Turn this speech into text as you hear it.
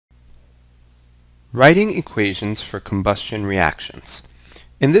Writing equations for combustion reactions.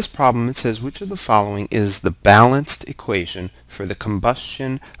 In this problem, it says which of the following is the balanced equation for the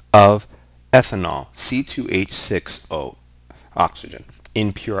combustion of ethanol, C2H6O, oxygen,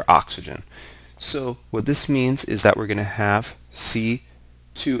 in pure oxygen. So what this means is that we're going to have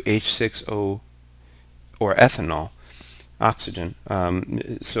C2H6O, or ethanol, oxygen,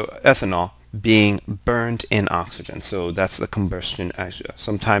 so ethanol being burned in oxygen. So that's the combustion.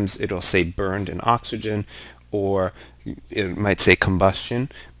 Sometimes it'll say burned in oxygen, or it might say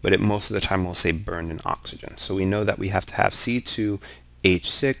combustion, but most of the time will say burned in oxygen. So we know that we have to have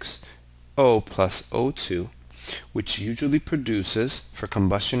C2H6O plus O2, which usually produces, for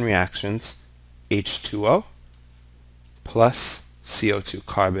combustion reactions, H2O plus CO2,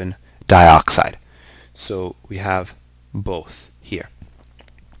 carbon dioxide. So we have both here.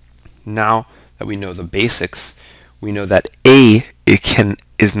 Now that we know the basics, we know that A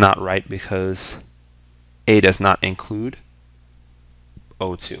is not right because A does not include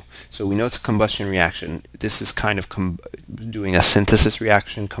O2. So we know it's a combustion reaction. This is kind of doing a synthesis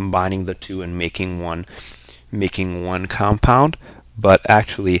reaction, combining the two and making one compound, but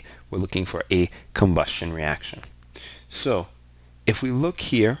actually we're looking for a combustion reaction. So if we look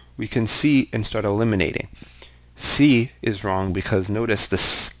here, we can see and start eliminating. C is wrong because notice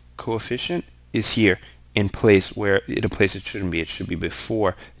this coefficient is here in place where it shouldn't be. It should be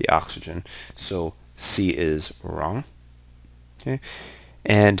before the oxygen. So C is wrong. Okay,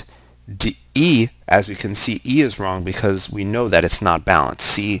 and E, as we can see, E is wrong because we know that it's not balanced.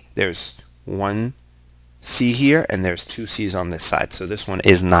 C, there's one C here and there's two C's on this side. So this one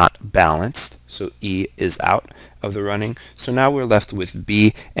is not balanced. So E is out of the running. So now we're left with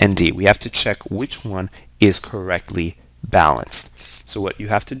B and D. We have to check which one is correctly balanced. So what you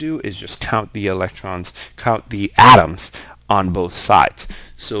have to do is just count the electrons, count the atoms on both sides.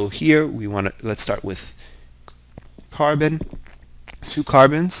 So here we want to, let's start with carbon, two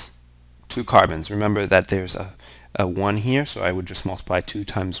carbons. Remember that there's a 1 here, so I would just multiply 2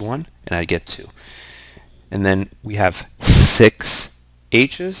 times 1 and I get 2. And then we have 6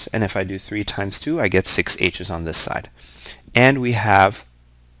 H's, and if I do 3 times 2, I get 6 H's on this side. And we have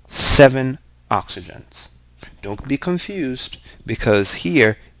 7 oxygens. Don't be confused, because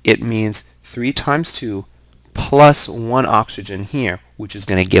here it means 3 times 2 plus 1 oxygen here, which is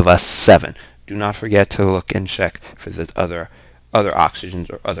going to give us 7. Do not forget to look and check for the other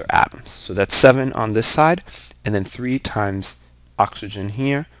oxygens or other atoms. So that's 7 on this side, and then 3 times oxygen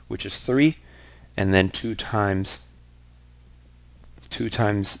here, which is 3, and then 2 times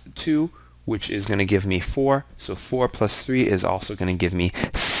 2, which is going to give me 4. So 4 plus 3 is also going to give me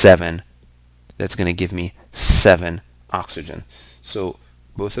 7. That's going to give me 7 oxygen. So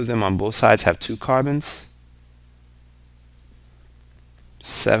both of them on both sides have 2 carbons,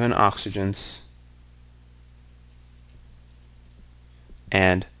 7 oxygens,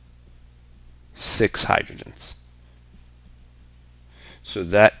 and 6 hydrogens. So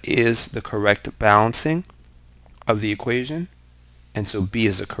that is the correct balancing of the equation, and so B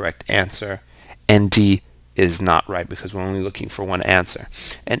is the correct answer, and D is not right because we're only looking for one answer.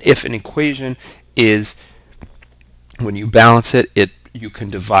 And if an equation is, when you balance it, you can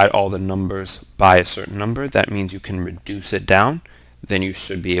divide all the numbers by a certain number. That means you can reduce it down. Then you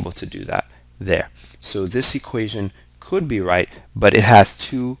should be able to do that there. So this equation could be right, but it has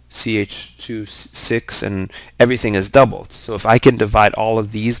 2 CH2 6 and everything is doubled. So if I can divide all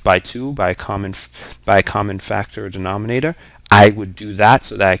of these by 2 by a common factor or denominator, I would do that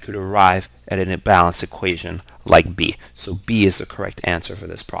so that I could arrive at a balanced equation like B. So B is the correct answer for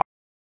this problem.